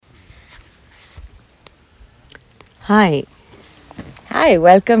Hi. Hi,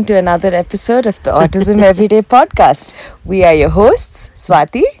 welcome to another episode of the Autism Everyday podcast. We are your hosts,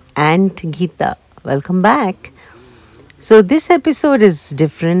 Swati And Geeta. Welcome back. So this episode is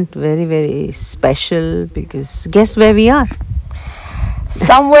different, very, very special because guess where we are?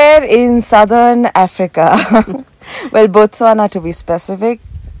 somewhere in southern Africa. Well, Botswana to be specific.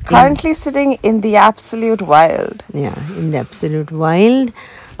 Currently sitting in the absolute wild. Yeah, in the absolute wild,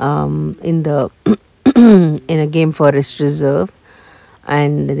 in the in a game forest reserve,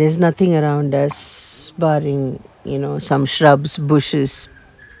 and there's nothing around us barring some shrubs, bushes,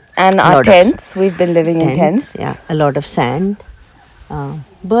 And a our lot tents, we've been living in of tents. yeah, a lot of sand,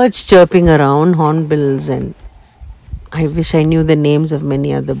 birds chirping around, hornbills, and I wish I knew the names of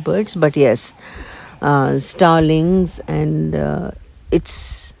many other birds, but yes, starlings, and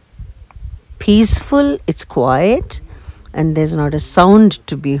it's peaceful, it's quiet, and there's not a sound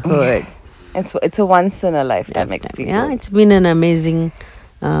to be heard. It's a once in a lifetime experience. Yeah, it's been an amazing.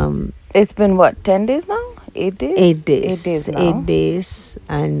 It's been what, 10 days now? 8 days? 8 days. 8 days now. 8 days,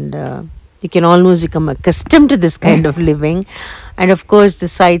 and you can almost become accustomed to this kind of living, and of course the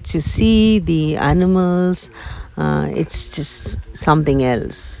sights you see, the animals. It's just something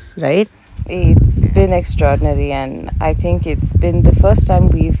else, right? It's been extraordinary, and I think it's been the first time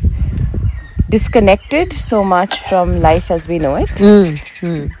we've disconnected so much from life as we know it.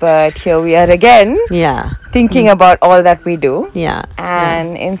 But here we are again, Yeah, thinking about all that we do. yeah.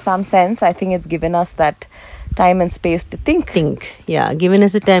 And in some sense, I think it's given us that time and space to think. Given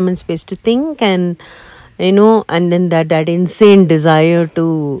us the time and space to think, and and then that insane desire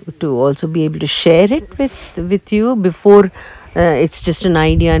to also be able to share it with you before it's just an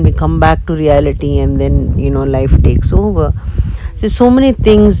idea and we come back to reality, and then life takes over. So many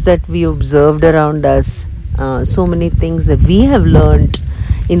things that we observed around us, so many things that we have learned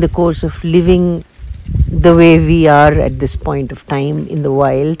in the course of living the way we are at this point of time in the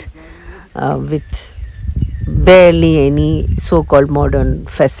wild, with barely any so-called modern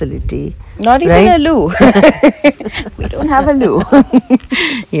facility. Not even Right? a loo. We don't have a loo.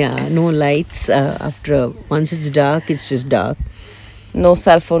 Yeah, no lights. Once it's dark, it's just dark. No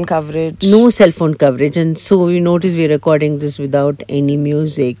cell phone coverage. No cell phone coverage, and so we notice we're recording this without any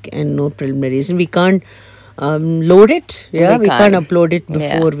music and no preliminaries, and we can't load it. Yeah, we can't upload it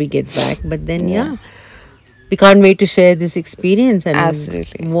before we get back. But then, we can't wait to share this experience and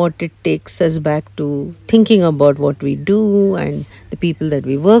Absolutely. what it takes us back to thinking about what we do and the people that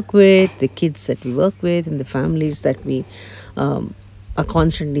we work with, the kids that we work with, and the families that we are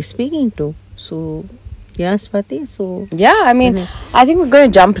constantly speaking to. So, yeah, Swati. So Yeah, I mean, I think we're going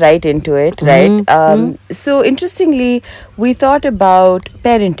to jump right into it, right? So, interestingly, we thought about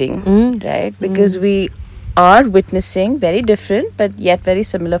parenting, right? Because we are witnessing very different but yet very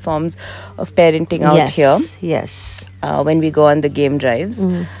similar forms of parenting out here Yes. when we go on the game drives,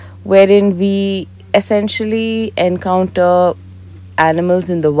 wherein we essentially encounter animals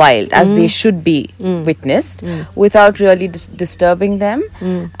in the wild as they should be witnessed without really disturbing them,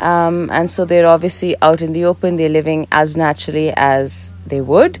 and so they're obviously out in the open, they're living as naturally as they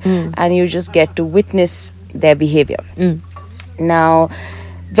would, and you just get to witness their behavior. Now,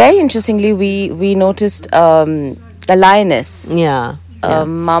 very interestingly, we noticed a lioness,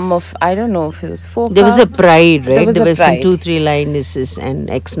 mom of, I don't know if it was 4 There cubs. was a pride, right? There was some pride. 2-3 lionesses and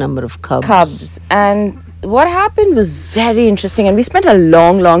X number of cubs. And what happened was very interesting, and we spent a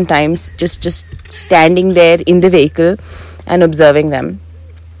long time just standing there in the vehicle and observing them.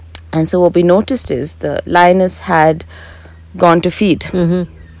 And so what we noticed is the lioness had gone to feed.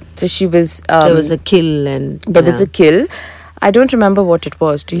 So she was There was a kill, and there was a kill. I don't remember what it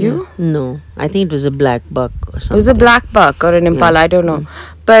was. Do you? No, I think it was a black buck or something. It was a black buck or an impala, I don't know.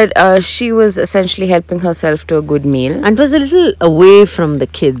 But she was essentially helping herself to a good meal. And it was a little away from the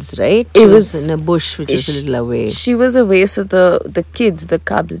kids, right? It She was in a bush which was a little away. She was away, so the kids, the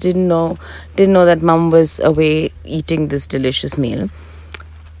cubs, didn't know that mom was away eating this delicious meal.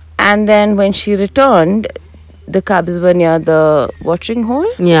 And then when she returned, the cubs were near the watering hole.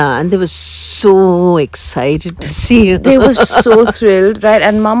 Yeah, and they were so excited to see her. They were so thrilled, right?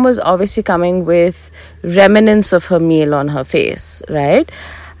 And mom was obviously coming with remnants of her meal on her face, right?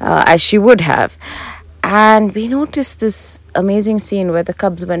 As she would have. And we noticed this amazing scene where the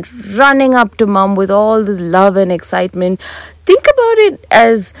cubs went running up to mom with all this love and excitement. Think about it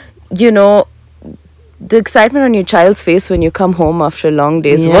as, the excitement on your child's face when you come home after a long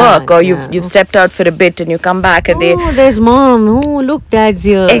day's work, or you've stepped out for a bit and you come back and there's mom. Oh, look, dad's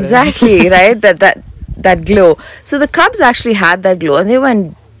here. Exactly, right? That glow. So the cubs actually had that glow, and they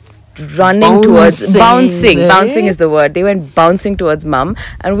went running towards bouncing right? is the word. They went bouncing towards mum,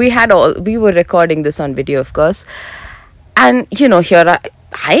 and we were recording this on video, of course. And here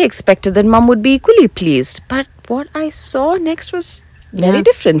I expected that mum would be equally pleased, but what I saw next was very Yeah.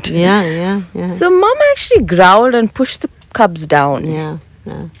 different. Yeah. So mum actually growled and pushed the cubs down. Yeah.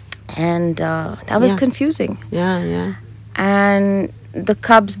 And that was Yeah. confusing. Yeah. And the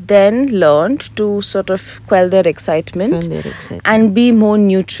cubs then learned to sort of quell their excitement When they're excited. and be more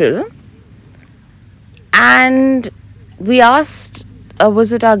neutral. And we asked,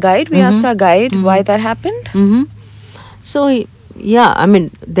 was it our guide? We asked our guide why that happened. So, yeah, I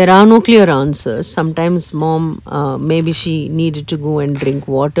mean, there are no clear answers. Sometimes mom, maybe she needed to go and drink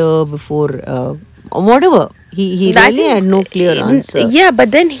water before, or whatever. He I really think- had no clear answer. Yeah,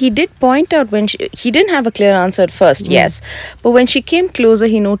 but then he did point out when he didn't have a clear answer at first, yes. But when she came closer,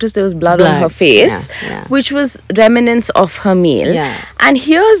 he noticed there was blood on her Blood, face, yeah. which was remnants of her meal. Yeah. And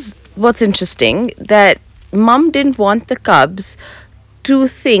here's what's interesting, that mum didn't want the cubs to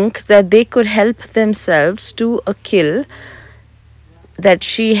think that they could help themselves to a kill that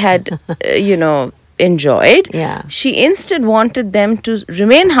she had, enjoyed. Yeah. She instead wanted them to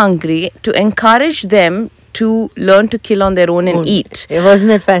remain hungry, to encourage them to learn to kill on their own and eat. Wasn't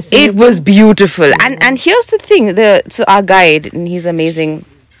that fascinating? It was beautiful. And here's the thing, so our guide, and he's amazing,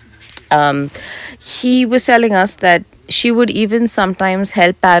 he was telling us that she would even sometimes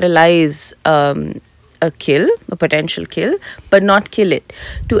help paralyze a potential kill, but not kill it,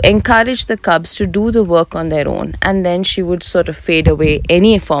 to encourage the cubs to do the work on their own. And then she would sort of fade away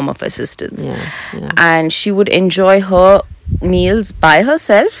any form of assistance. Yeah. And she would enjoy her meals by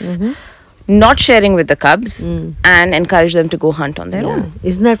herself, not sharing with the cubs, and encourage them to go hunt on their own.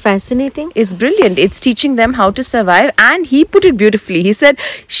 Isn't that fascinating? It's brilliant. It's teaching them how to survive. And he put it beautifully. He said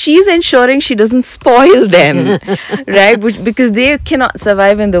she's ensuring she doesn't spoil them, right? Because they cannot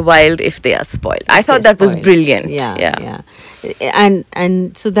survive in the wild if they are spoiled. I thought that was Spoiled. brilliant. Yeah.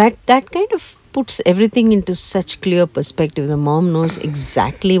 And so that kind of puts everything into such clear perspective. The mom knows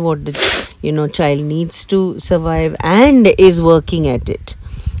exactly what the child needs to survive and is working at it.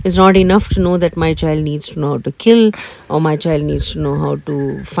 It's not enough to know that my child needs to know how to kill, or my child needs to know how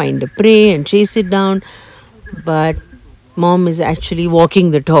to find a prey and chase it down, but mom is actually walking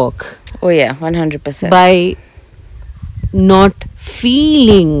the talk Oh, yeah, 100%. by not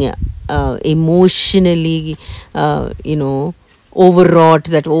feeling emotionally overwrought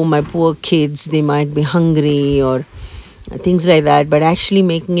that, oh, my poor kids, they might be hungry or things like that, but actually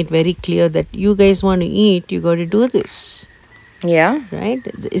making it very clear that you guys want to eat, you got to do this. Yeah. Right?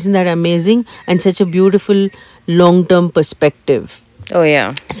 Isn't that amazing? And such a beautiful long-term perspective. Oh,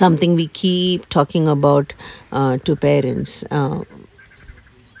 yeah. Something we keep talking about to parents. And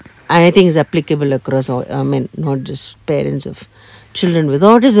I think it's applicable across all, not just parents of children with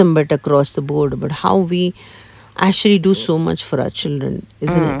autism, but across the board, about how we actually do so much for our children,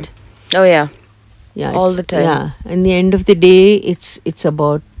 isn't it? Oh, yeah. Yeah, All the time. Yeah. In the end of the day, it's just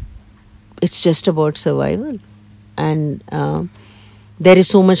about survival. And there is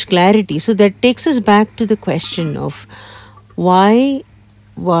so much clarity. So that takes us back to the question of why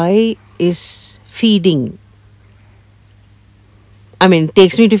is feeding, I mean, it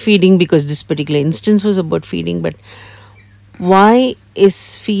takes me to feeding because this particular instance was about feeding, but why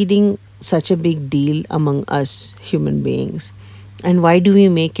is feeding such a big deal among us human beings? And why do we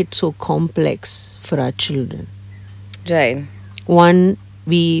make it so complex for our children? Right. One,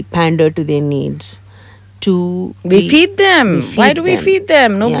 we pander to their needs. Two, We feed them. we feed Why do we them. feed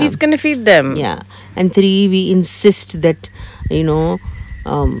them? Nobody's Yeah. going to feed them. Yeah. And three, we insist that,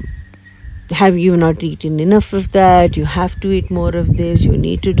 have you not eaten enough of that? You have to eat more of this. You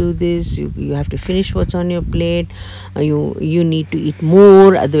need to do this. You have to finish what's on your plate. You need to eat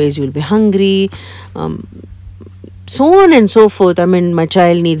more, otherwise you'll be hungry. So on and so forth. I mean, my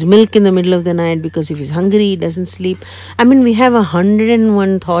child needs milk in the middle of the night because if he's hungry, he doesn't sleep. I mean, we have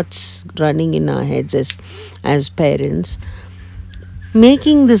 101 thoughts running in our heads as parents,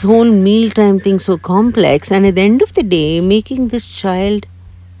 making this whole mealtime thing so complex, and at the end of the day, making this child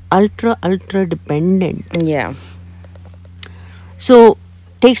ultra dependent. Yeah. So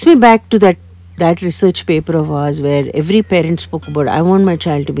takes me back to that research paper of ours where every parent spoke about, I want my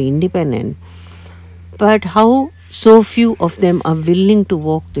child to be independent, but how so few of them are willing to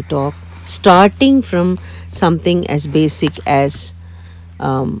walk the talk, starting from something as basic as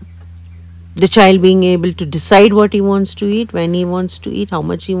the child being able to decide what he wants to eat, when he wants to eat, how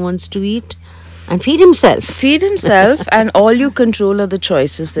much he wants to eat, And feed himself. Feed himself, and all you control are the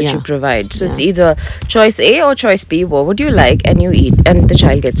choices that you Yeah. provide. So it's Yeah. either choice A or choice B. What would you like? And you eat, and the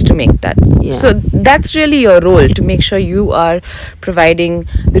child gets to make that. Yeah. So that's really your role, to make sure you are providing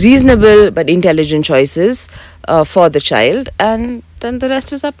reasonable but intelligent choices for the child, and then the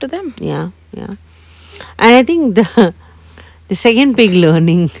rest is up to them. Yeah, yeah. And I think the second big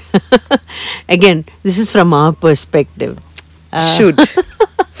learning, again, this is from our perspective, Shoot.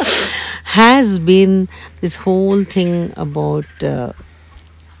 has been this whole thing about the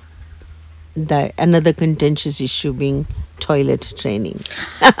another contentious issue being toilet training,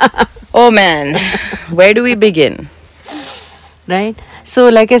 Oh man, where do we begin? right? So,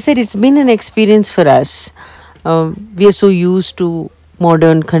 like I said, it's been an experience for us. We are so used to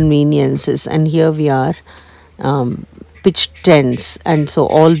modern conveniences, and here we are, pitched tents, and so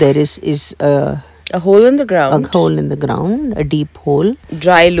all there is A hole in the a ground, hole in the ground, a deep hole.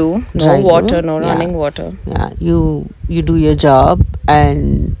 dry loo, no Dry loo, water, no yeah. running water. Yeah, you do your job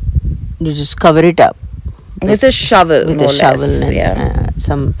and you just cover it up With a shovel, with more a or shovel less. and Yeah.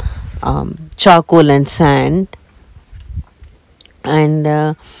 some charcoal and sand,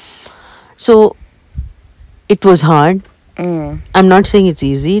 and so it was hard. I'm not saying it's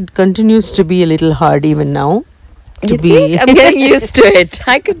easy. It continues to be a little hard even now. You think? I'm getting used to it.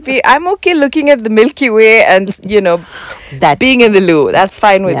 I'm okay looking at the Milky Way and, That's being in the loo. That's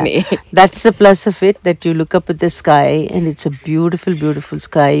fine with yeah. me. That's the plus of it, that you look up at the sky and it's a beautiful, beautiful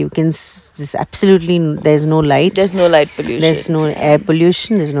sky. You can there's absolutely there's no light. There's no light pollution. There's no air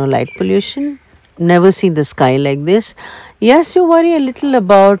pollution. There's no light pollution. Never seen the sky like this. Yes, you worry a little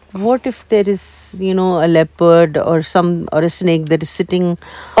about what if there is, a leopard or a snake that is sitting.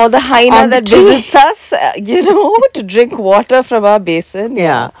 Or the hyena On the that tree. visits us, to drink water from our basin.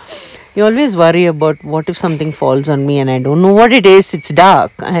 Yeah. You always worry about what if something falls on me and I don't know what it is. It's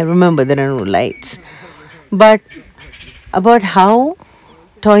dark. I remember there are no lights. But about how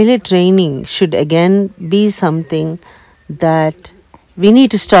toilet training should again be something that we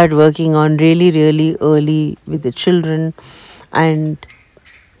need to start working on really, really early with the children, and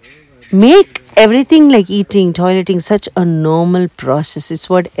make everything like eating, toileting such a normal process. It's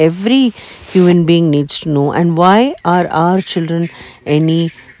what every human being needs to know. And why are our children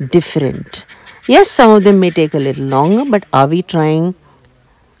any different? Yes, some of them may take a little longer, but are we trying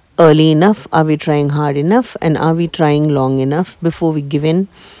early enough? Are we trying hard enough? And are we trying long enough before we give in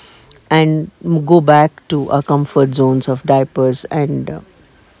and go back to our comfort zones of diapers and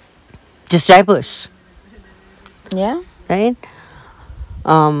just diapers, Yeah. right?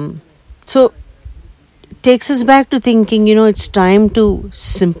 So it takes us back to thinking, it's time to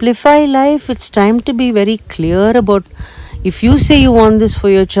simplify life. It's time to be very clear about, if you say you want this for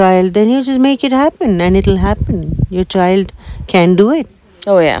your child, then you just make it happen and it'll happen. Your child can do it.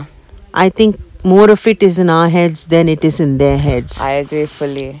 Oh, yeah. I think more of it is in our heads than it is in their heads. I agree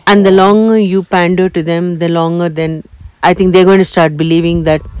fully. And the longer you pander to them, the longer then I think they're going to start believing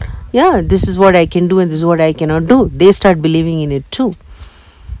that, yeah, this is what I can do and this is what I cannot do. They start believing in it too.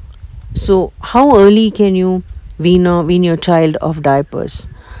 So how early can you wean your child off diapers?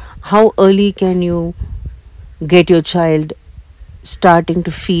 How early can you get your child starting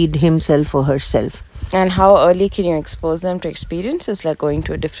to feed himself or herself? And how early can you expose them to experiences like going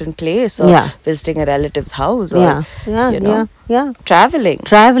to a different place, or Yeah. visiting a relative's house, or Yeah.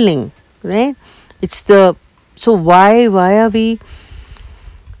 traveling? Right? So why are we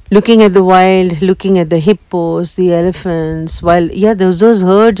looking at the wild, looking at the hippos, the elephants? While there's those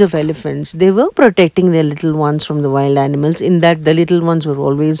herds of elephants, they were protecting their little ones from the wild animals, in that the little ones were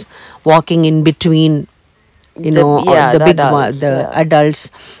always walking in between, the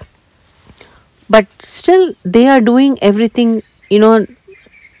adults. But still, they are doing everything,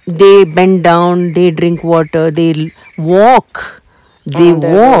 they bend down, they drink water, they walk. They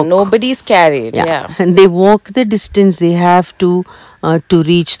walk. Nobody's carried. Yeah. And they walk the distance they have to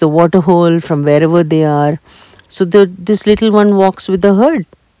reach the water hole from wherever they are. So this little one walks with the herd.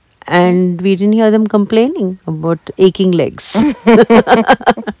 And we didn't hear them complaining about aching legs.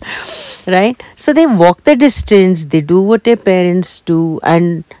 Right? So they walk the distance, they do what their parents do.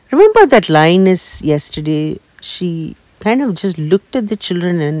 And remember that lioness yesterday, she kind of just looked at the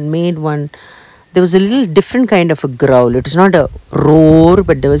children and made one. There was a little different kind of a growl. It was not a roar,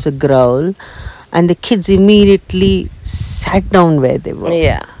 but there was a growl. And the kids immediately sat down where they were.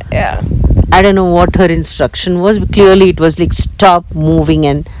 Yeah. I don't know what her instruction was, but clearly it was like, stop moving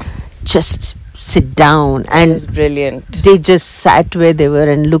and just sit down. It And was brilliant. they just sat where they were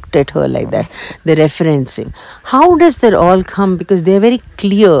and looked at her like that. They're referencing. How does that all come? Because they're very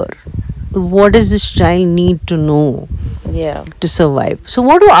clear. what does this child need to know Yeah. to survive? So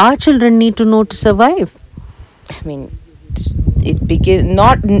what do our children need to know to survive? I mean, it begin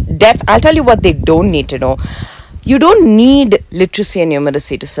not deaf. I'll tell you what they don't need to know. You don't need literacy and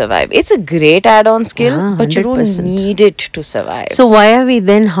numeracy to survive. It's a great add-on skill, Yeah, but you don't 100%. need it to survive. So why are we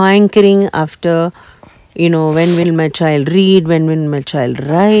then hankering after, when will my child read? When will my child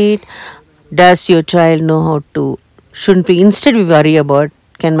write? Does your child know how to? Shouldn't we instead we worry about,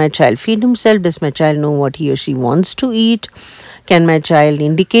 can my child feed himself? Does my child know what he or she wants to eat? Can my child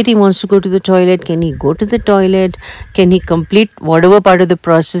indicate he wants to go to the toilet? Can he go to the toilet? Can he complete whatever part of the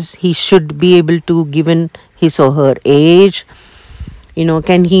process he should be able to, given his or her age?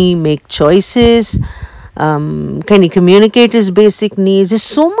 Can he make choices? Can he communicate his basic needs? There's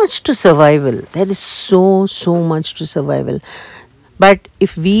so much to survival. There is so much to survival. But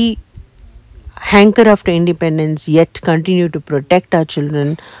if we hanker after independence yet continue to protect our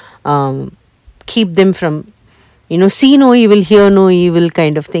children, keep them from, see no evil, hear no evil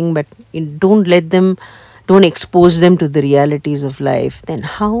kind of thing, but don't expose them to the realities of life, then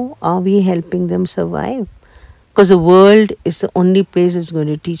how are we helping them survive? Because the world is the only place that's going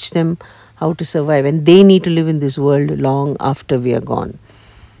to teach them how to survive, and they need to live in this world long after we are gone.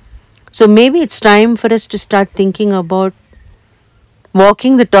 So maybe it's time for us to start thinking about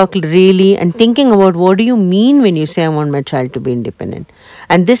walking the talk really, and thinking about, what do you mean when you say I want my child to be independent?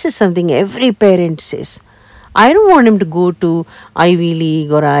 And this is something every parent says. I don't want him to go to Ivy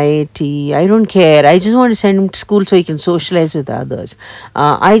League or IIT. I don't care. I just want to send him to school so he can socialize with others.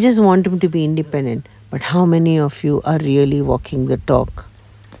 I just want him to be independent. But how many of you are really walking the talk?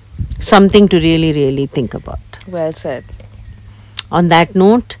 Something to really, really think about. Well said. On that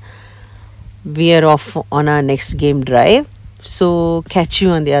note, we are off on our next game drive. So catch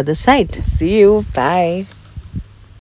you on the other side. See you. Bye.